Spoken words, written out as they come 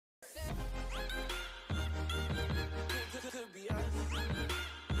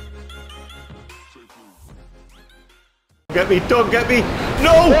Get me, don't get me!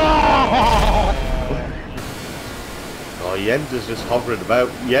 No! Oh, Jens is just hovering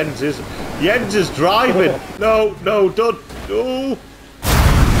about. Jens is driving! No, no, don't! No!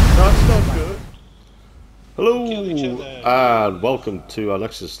 That's not good. Hello, and welcome to our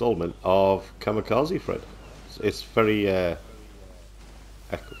next installment of KamikazeFRED. It's very echo.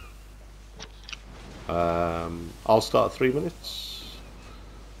 I'll start at 3 minutes.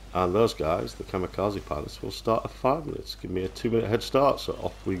 And those guys, the kamikaze pilots, will start at 5 minutes. Give me a 2-minute head start, so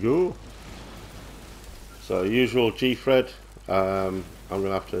off we go. So usual GFRED, I'm going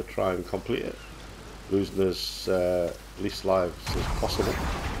to have to try and complete it, losing as least lives as possible.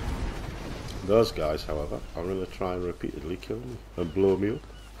 Those guys, however, I'm going to try and repeatedly kill me and blow me up.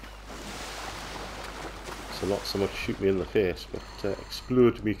 So not so much shoot me in the face, but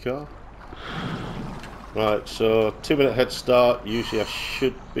explode me car. Right, so 2-minute head start. Usually I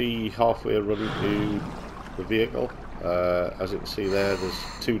should be halfway run to the vehicle. As you can see there, there's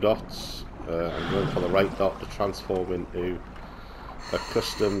 2 dots. I'm going for the right dot to transform into a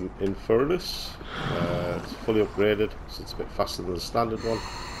custom Infernus. It's fully upgraded, so it's a bit faster than the standard one.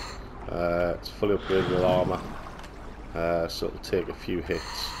 It's fully upgraded with armour, so it'll take a few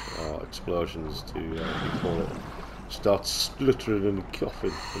hits or explosions to before it starts spluttering and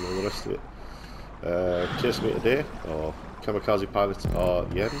coughing and all the rest of it. Chasing me today, or kamikaze pilots, are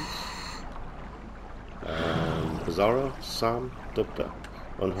Jens, Bizarro, Sam, Dubda,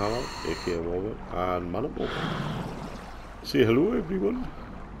 Unhallowed, aka Warwick, and Manable. Say hello, everyone.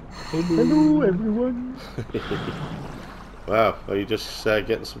 Hello, everyone. Wow, are you just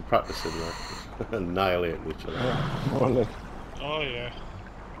getting some practice in there? Annihilating each other. Oh yeah,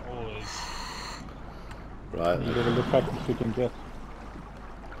 always. Right. Whatever the practice we can get.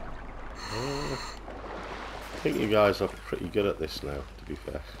 I think you guys are pretty good at this now, to be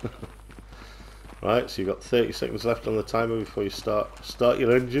fair. Right, so you've got 30 seconds left on the timer before you start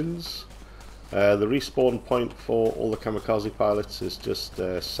your engines. The respawn point for all the kamikaze pilots is just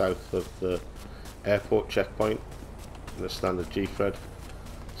south of the airport checkpoint in the standard GFRED.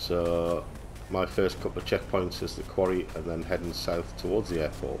 So my first couple of checkpoints is the quarry and then heading south towards the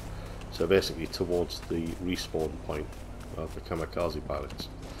airport. So basically towards the respawn point of the kamikaze pilots.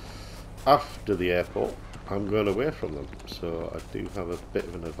 After the airport, I'm going away from them, so I do have a bit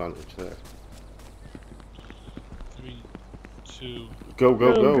of an advantage there. 3, 2. Go,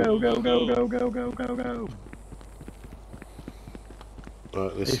 go, go! Go, go, go, go, go, go, go, go!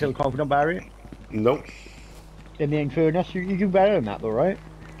 Right, this You feel confident, Barry? Nope. In the Infernus, you do better than that, though, right?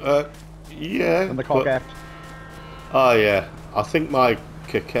 Yeah. And the cockette. Oh yeah, I think my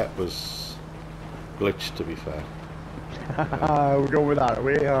coquette was glitched, to be fair. We're going with that,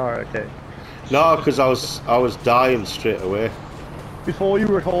 we are, okay. No, because I was dying straight away. Before you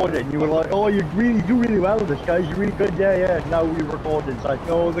recorded, you were like, oh, you do really well with this, guys, you're really good, yeah. Now we recorded, it's like,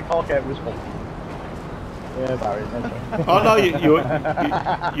 oh, the cockette was full. Yeah, Barry, that's right. Oh no,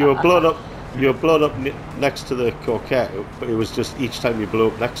 you were blown up. You were blown up next to the coquette, but it was just each time you blew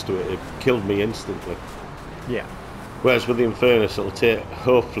up next to it, it killed me instantly. Yeah. Whereas with the Infernus, it'll take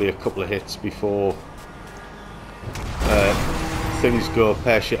hopefully a couple of hits before things go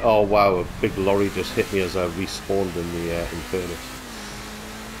pear-shaped. Oh wow, a big lorry just hit me as I respawned in the Infernus.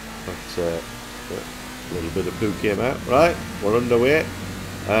 But a little bit of boot came out. Right, we're underway.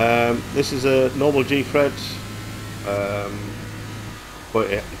 This is a normal GFRED, but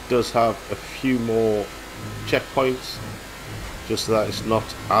it does have a few more checkpoints, just so that it's not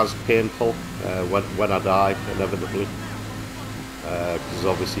as painful when I die, inevitably. Because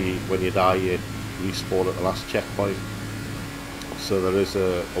obviously when you die you respawn at the last checkpoint. So there is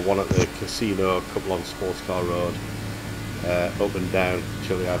a one at the casino, a couple on Sports Car Road, up and down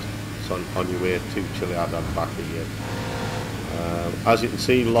Chiliad, so on your way to Chiliad and back again. As you can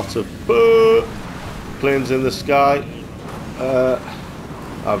see, lots of planes in the sky.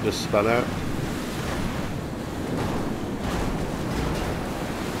 I've just spun out.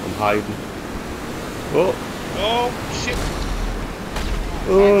 I'm hiding. Oh! Oh shit!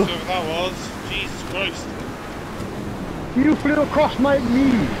 Oh! Whoever that was, Jesus Christ! You flew across my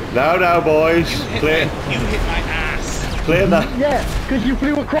knee! Now, boys! You hit my ass! Play that! Yeah, because you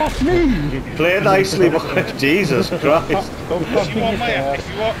flew across me! Play nicely, boys! Jesus Christ! If you want my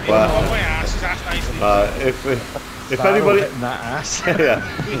ass, just ask nicely. If anybody, that ass.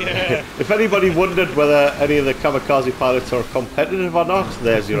 yeah. If anybody wondered whether any of the kamikaze pilots are competitive or not,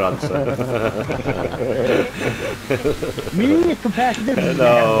 there's your answer. Me, competitive?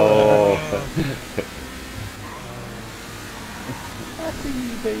 No. I see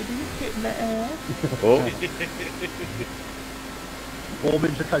you, baby. Hitting that ass. Oh.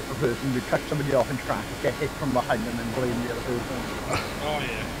 Robin's the type of person who cuts somebody off in traffic, get hit from behind and then blame the other person. Oh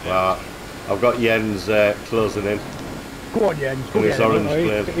yeah. Right, I've got Jens closing in. Go on, Jens. Go In his orange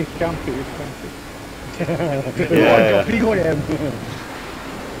No, plane. he's campy, he's campy. Go Yeah. on, Gumpy, go on, Jens.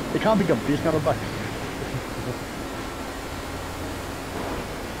 It can't be Gumpy, it's not a back.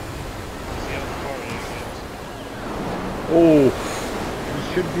 Oh,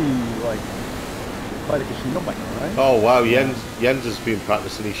 It should be, like, quite a casino by now, right? oh wow, Jens has been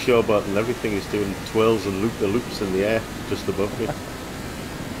practicing his showboat and everything. He's doing twirls and loop-the-loops in the air just above me.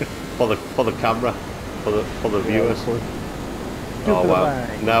 for the camera, for the viewers. Oh wow,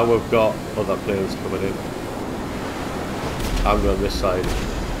 now we've got other planes coming in. I'm going this side.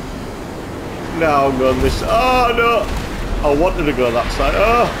 Now I'm going this. Oh no! I wanted to go that side.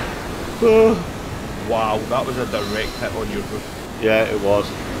 Oh. Wow, that was a direct hit on your roof. Yeah, it was.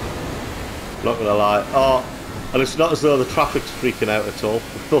 Not gonna lie. Oh, and it's not as though the traffic's freaking out at all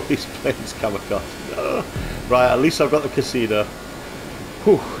with all these planes kamikaze. Oh. Right, at least I've got the casino.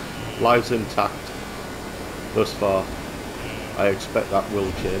 Whew. Lives intact thus far. I expect that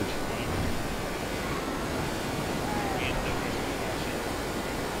will change.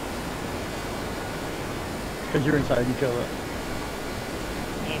 Because you're inside each other.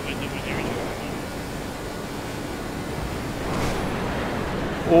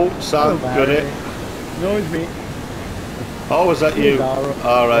 Oh, Sam, got it. No, it's me. Oh, was that you? Zara.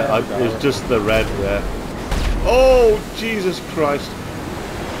 Alright, Yeah, it was just the red there. Oh, Jesus Christ.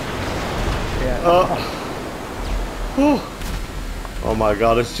 Yeah. Oh my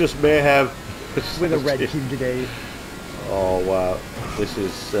god, it's just mayhem. With a red team today. Oh wow, this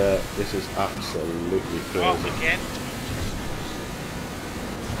is absolutely crazy. Off again.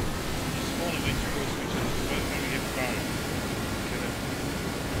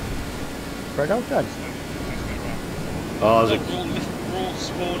 Right outside. Oh, there's Roll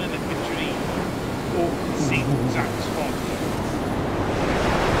spawn in the tree. See the exact spot.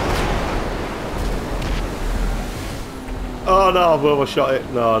 oh no, I've overshot it.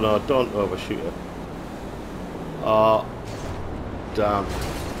 No, no, don't overshoot it. Oh, damn.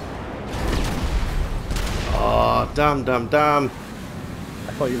 Oh, damn. I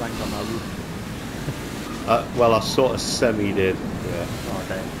thought you landed on that roof. Well, I sort of semi did. Yeah. Oh,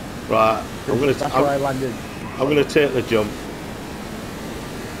 okay. Right, That's where I landed. I'm gonna take the jump.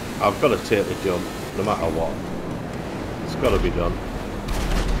 I've got to take the jump, no matter what. It's got to be done.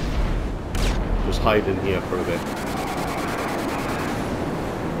 Just hide in here for a bit.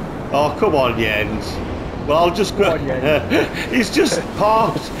 Oh, come on, Jens. Well, I'll just go. He's just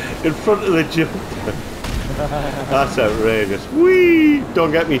parked in front of the jump. That's outrageous. Whee!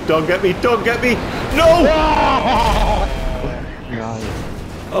 Don't get me, don't get me, don't get me! No!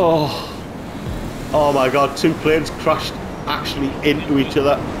 Oh. Oh my god, two planes crashed actually into each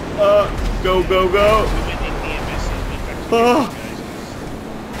other. Go, go, go! Oh,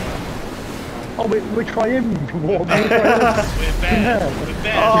 Oh, we're trying. We're better.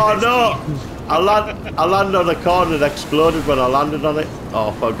 oh no! I landed on a car and it exploded when I landed on it.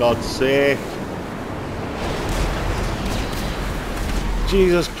 Oh, for God's sake.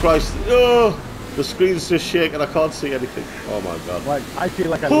 Jesus Christ. Oh, the screen's just shaking. I can't see anything. Oh my God. Like, I feel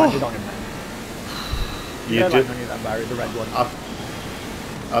like I landed on him. You I did. landed on you, that Barry, the red one.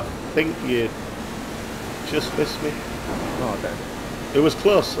 I think you just missed me. Oh, okay. It was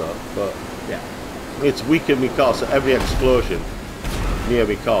close though, but Yeah. it's weakened my car, so every explosion near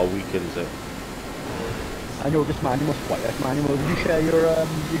my car weakens it. I know this manual's quiet. Manual, did you share your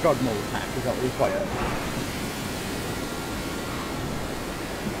God mode pack? Is that really quiet?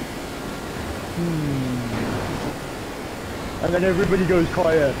 And then everybody goes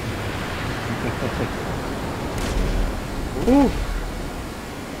quiet. Ooh.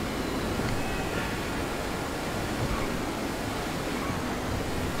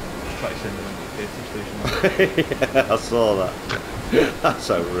 Try to send them into the petrol station. Yeah, I saw that. That's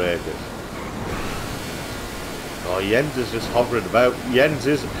outrageous. Oh, Jens is just hovering about. Jens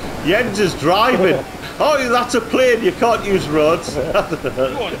is driving. Oh, that's a plane. You can't use roads.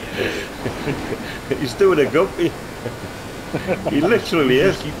 He's doing a guppy. He literally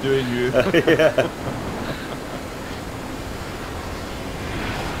is. Just keep doing you. Yeah.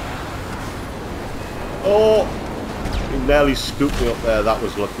 Oh, he nearly scooped me up there. That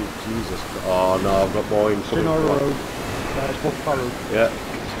was lucky. Jesus. Oh no, I've got more incoming. It's road. It's Book Road. Yeah.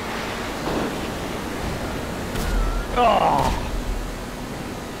 Oh!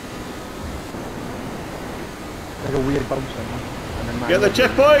 Like a weird bounce thing. And then Get the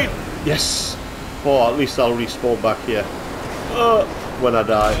checkpoint! Yes! Oh, at least I'll respawn back here. When I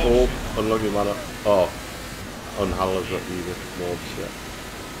die. Oh, unlucky manner. Oh. unhalogenated modes yet.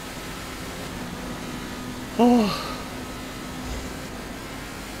 Oh.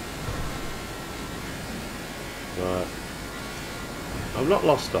 Right. I've not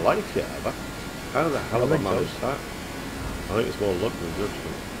lost a life yet, have I? How the hell have I managed that? I think it's more luck than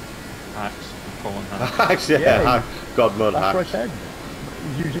judgment. Hacks. I'm calling hacks. Hacks, yeah. God mode that's hacks. what I said.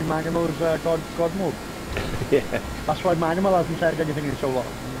 He's using Manimal's God mode. Yeah. That's why Manimal hasn't said anything in so long.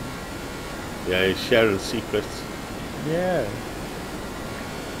 Yeah, he's sharing secrets. Yeah.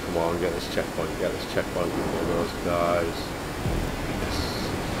 Come on, get this checkpoint, get this checkpoint with those guys.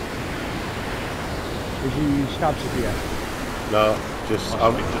 Is he stab Sophia? No, just Just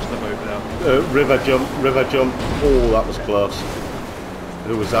about there. river jump. Oh, that was close.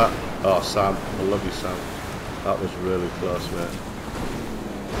 Who was that? Oh, Sam. I love you, Sam. That was really close, mate.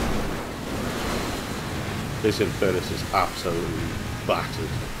 This Infernus is absolutely battered.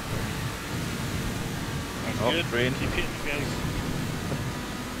 That's good. Train. Keep hitting the guys.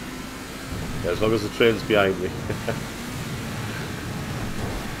 Yeah, as long as the train's behind me.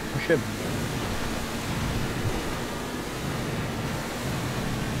 Push him.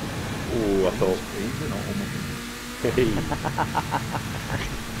 Oh, I thought.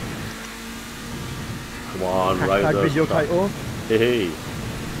 Come on, right Hashtag those video tracks. title. Hey.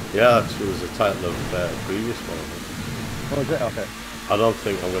 Yeah, that was the title of the previous one, I think. Oh, is it? Okay. I don't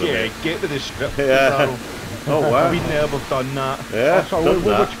think I'm going to Yeah, make... get to the script. Yeah. Oh, wow. We've never done that. Yeah, Oh, sorry, done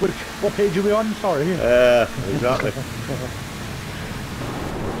that. what page are we on? Sorry. Yeah, exactly.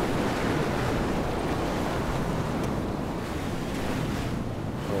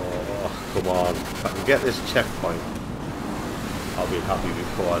 Oh, come on. If I can get this checkpoint, I'll be happy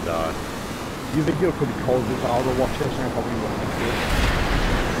before I die. Your video could be called this, I'll watch this and I probably wouldn't do it.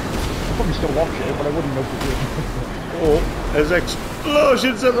 I'll probably still watch it, but I wouldn't know to do it. Oh, there's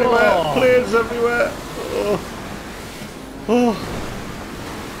explosions everywhere, Oh. planes everywhere. Oh. Oh.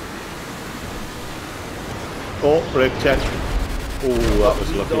 Oh, brake check. Oh, that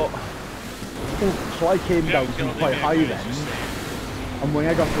was lucky. So I came down from quite high then, and when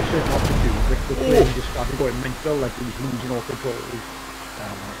I got to a certain altitude, the plane just started going mental, like it was losing all control.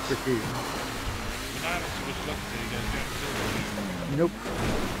 Tricky. Nope.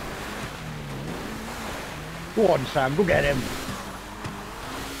 Go on, Sam, go get him.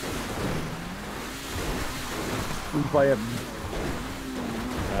 Who's by him?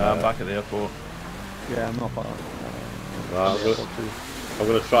 I'm back at the airport. Yeah, I'm not far. I'm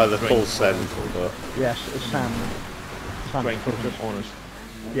going to try the full send. But... Yes, it's Sam. Sam, Right, closest. honest.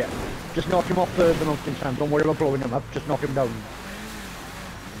 Yeah. Just knock him off the mountain, Sam. Don't worry about blowing him up. Just knock him down.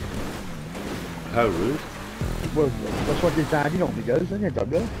 How rude. Well, that's what your daddy normally does, isn't it,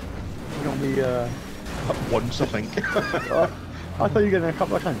 Douglas? You normally, Once, I think. I thought you were getting a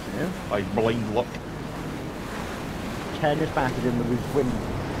couple of times, didn't you? By blind luck. Tennis battered him with his wind.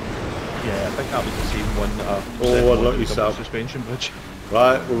 Yeah, I think that was the same one that Oh, unlucky Sam. suspension bridge.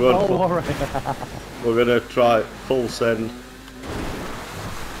 Right, we're going. Oh, alright. We're going to try full send.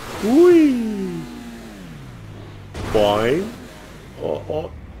 Whee! Fine. Oh,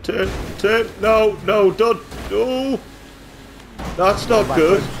 turn. No, done. Oh, that's not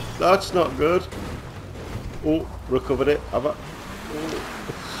good. That's not good. Oh, recovered it. Have I?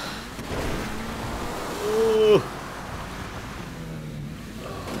 Oh.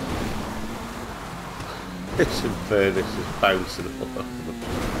 This Infernus is bouncing all over.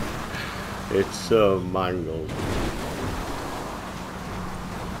 It's so mangled.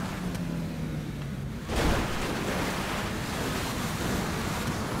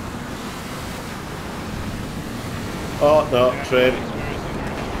 Oh no, train.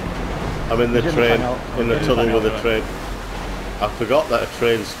 I'm in the train, in the tunnel with the train. I forgot that a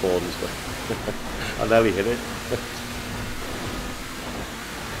train spawns, but I nearly hit it.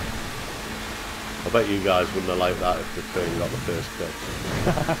 I bet you guys wouldn't have liked that if the train got the first kill.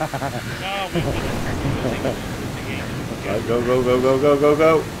 Right, go.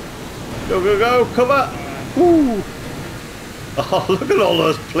 Go, cover! Woo! Oh, look at all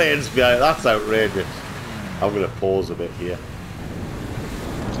those planes behind, that's outrageous. I'm going to pause a bit here.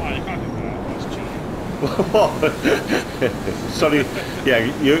 Sorry, yeah,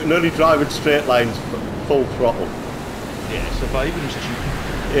 you're only driving straight lines, full throttle. Yeah, surviving's cheap.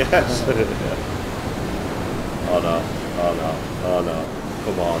 Yes. Oh no.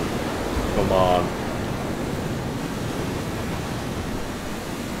 Come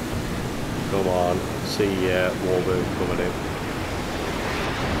on. See Warburg coming in.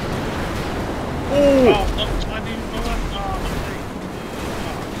 Oh, look, I didn't know that. Oh,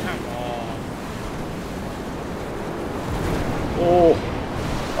 come on. Oh,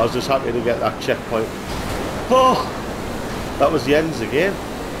 I was just happy to get that checkpoint. Oh! That was Jens again.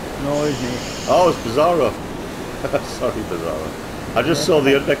 No, it's me. Oh, it's Bizarro. Sorry, Bizarro. I just saw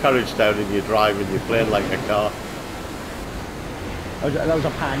the undercarriage down in your drive and you're playing like a car. That was a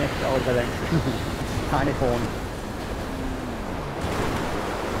panic, I think. Panic horn.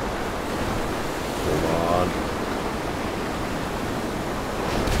 Come on.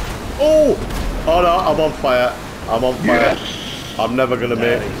 Oh! Oh no, I'm on fire. I'm on fire. Yes. I'm never gonna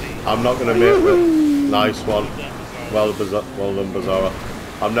make. I'm not gonna make the. Nice one. Well done, Bizarro.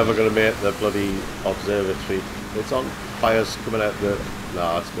 I'm never gonna make the bloody observatory. It's on. Fire's coming out the.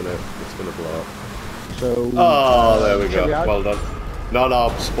 No, it's gonna blow up. So. Oh, there we go. Well done.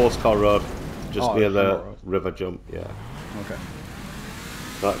 No, sports car road, just near the river jump. Yeah. Okay.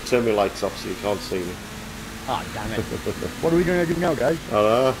 Right, turn my lights off so you can't see me. Ah, damn it. What are we gonna do now, guys? I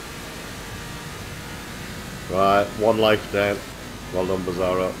know. Right, one life down. Well done,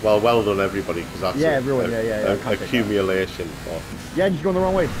 Bizarro. Well done, everybody, because that's everyone. accumulation. Yeah, you're going the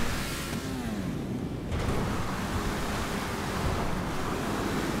wrong way.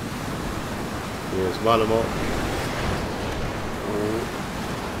 Here's Manamo.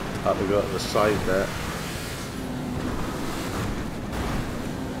 Have to go to the side there.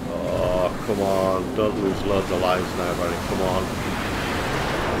 Oh, come on. Don't lose loads of lives now, buddy. Come on.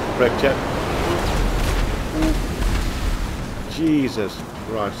 Brake check. Jesus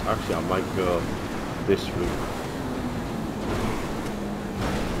Christ. Actually, I might go this route.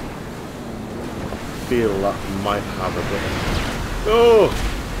 Feel that might have a bit of... Oh!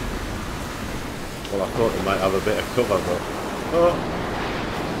 Well, I thought it might have a bit of cover, but... Oh!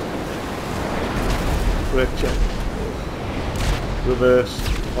 Brake check. Reverse.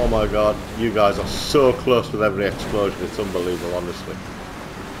 Oh my god, you guys are so close with every explosion, it's unbelievable, honestly.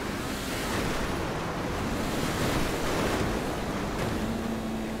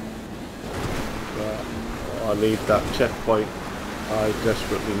 Right. Oh, I need that checkpoint. I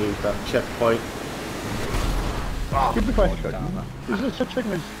desperately need that checkpoint. Good question. Is there such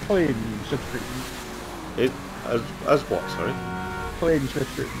thing as playing slipstream? It as what? Sorry. Playing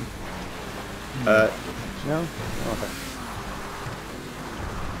slipstream. No. Okay.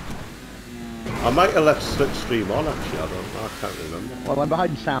 I might have left slipstream on actually. I can't remember. Well, I'm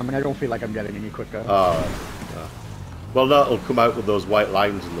behind Sam, and I don't feel like I'm getting any quicker. Oh. Yeah. Well, that'll come out with those white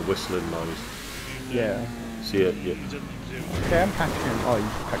lines and the whistling noise. Yeah. See it? Yeah. Okay, I'm catching him. Oh,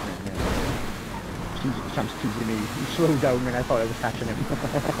 he's catching him. Yeah. Sam's teasing me. He slowed down when I thought I was catching him.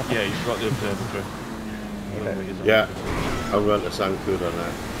 Yeah, he's got the observatory. Okay. Yeah, I'm going to Sankuda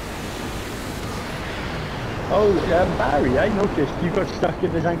now. Oh, Barry, I noticed you got stuck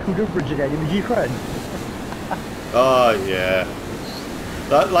in the Zancudo bridge again in the KamikazeFRED. Oh, yeah.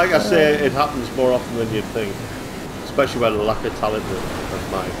 That, like I say, it happens more often than you'd think. Especially when a lack of talent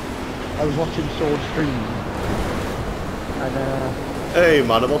of mine. I was watching Sword stream. And, hey,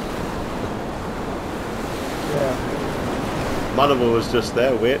 Manimal. Yeah. Manimal was just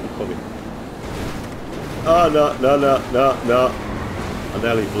there waiting for me. Oh, no. I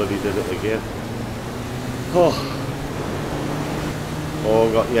nearly bloody did it again. Oh,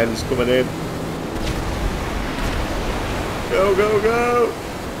 got Jens coming in. Go!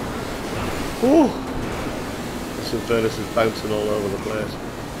 Oh, this Infernus is bouncing all over the place.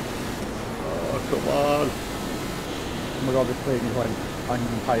 Oh, come on. Oh my god, this plane is like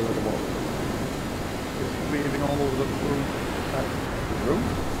unpilotable. It's waving all over the room.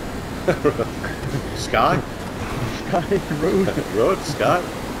 Sky? Road. Road, sky.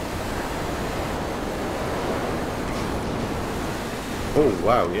 Oh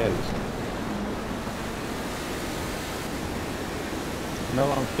wow, Jens. No,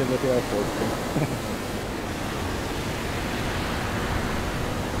 I'm still at the airport.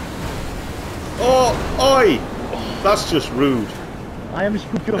 Oh, oi! That's just rude. I am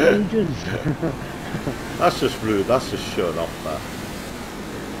spooked of ages. That's just rude. That's just showing off that.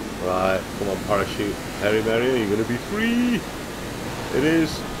 Right, come on, parachute. Harry Mary, you're gonna be free. It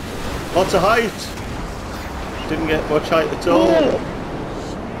is. Lots of height. Didn't get much height at all. Oh!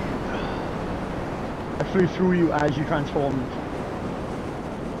 I flew through you as you transformed.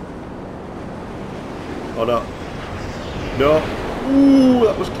 Oh no. No. Ooh,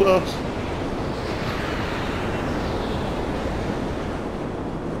 that was close.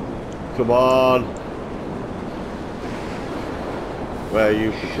 Come on. Where are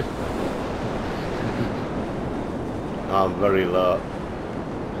you? I'm very low.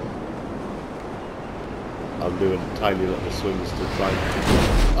 I'm doing tiny little swings to try and...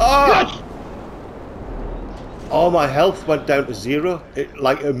 Oh! Yes! Oh, my health went down to 0.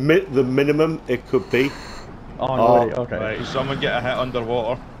 Like the minimum it could be. Oh, no, okay. Right, someone get a hit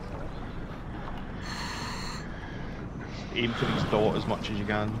underwater. aim for these dot as much as you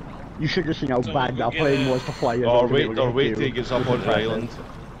can. You should have seen how bad that plane was to fly. Or wait till he gets up onto the island.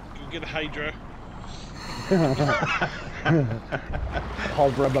 Go get a Hydra.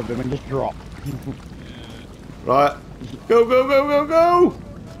 Hover above them and just drop. Right. Go, go, go, go, go!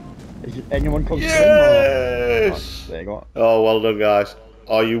 Is anyone close Yes! to them? There you go. Oh, well done, guys.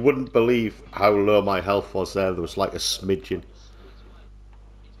 Oh, you wouldn't believe how low my health was there. There was like a smidgen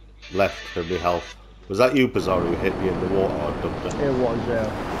left of my health. Was that you, Bizarro, who hit me in the water or dumped it? It was,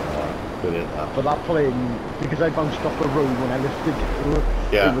 Brilliant, that. but that plane, because I bounced off the road when I lifted it,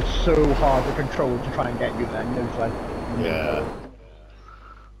 Yeah. it was so hard to control to try and get you there. And it was like, Yeah.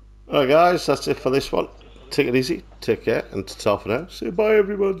 Alright, guys, that's it for this one. Take it easy, take care, and ta-ta for now. Say bye,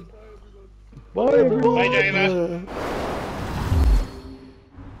 everyone. bye everyone. Bye, Dana.